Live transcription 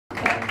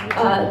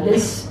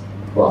This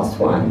last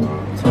one.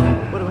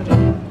 What do I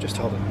do? Just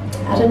hold it.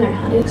 I don't know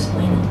how to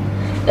explain it.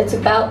 It's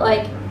about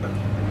like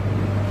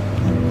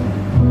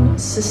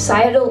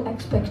societal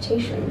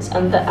expectations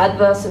and the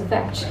adverse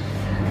effect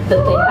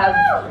that they have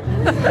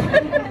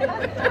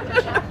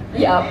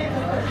yeah,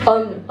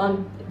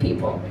 on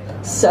people.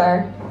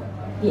 So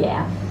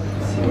yeah.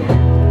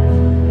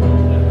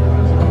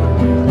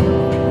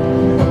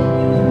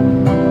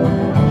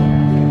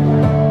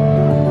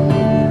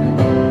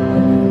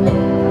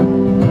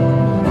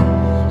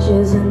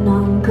 She's an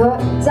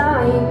uncut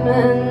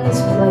diamond,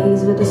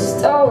 plays with the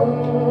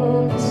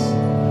stones.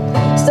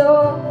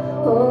 Stones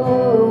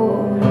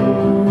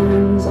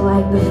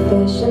like the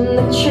fish in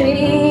the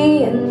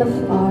tree in the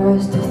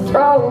forest of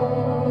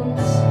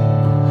thrones.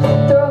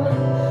 Thrones.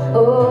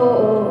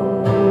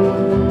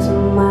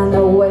 When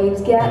the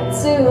waves get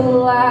too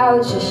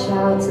loud, she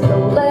shouts at the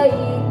lake,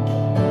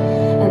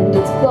 and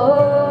it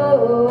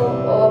flows.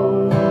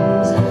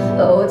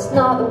 Oh, it's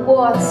not the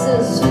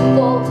water's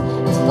fault,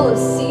 it's full of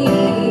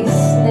sea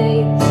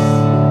snakes.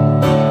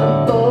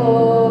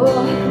 Oh,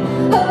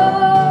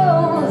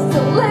 to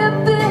live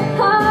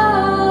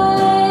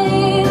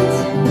behind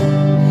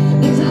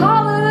these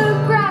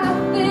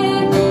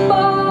holographic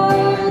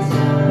bars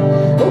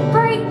will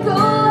break a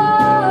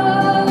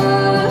lot.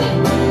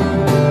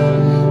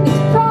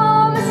 These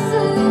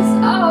promises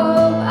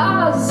of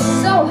ours,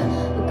 so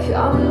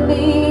come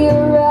be a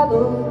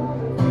rebel.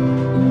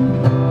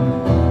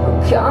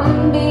 Come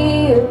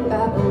be a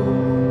rebel.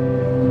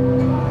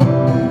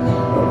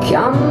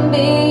 Come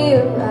be a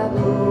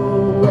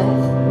rebel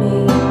with me.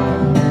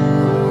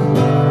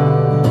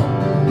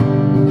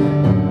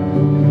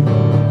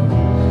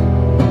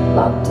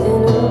 Locked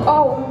in her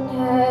own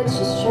head,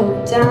 she's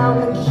choked down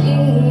the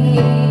key.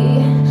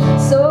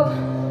 So,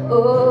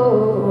 no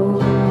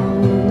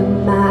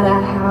matter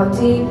how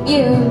deep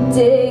you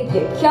dig,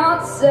 you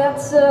can't set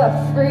her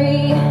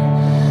free.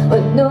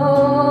 But no,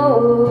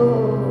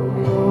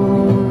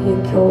 you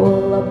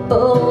call up a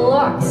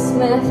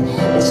locksmith,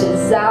 and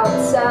she's out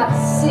at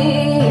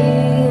sea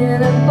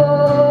in a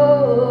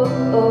boat,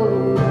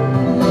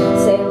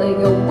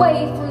 sailing away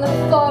from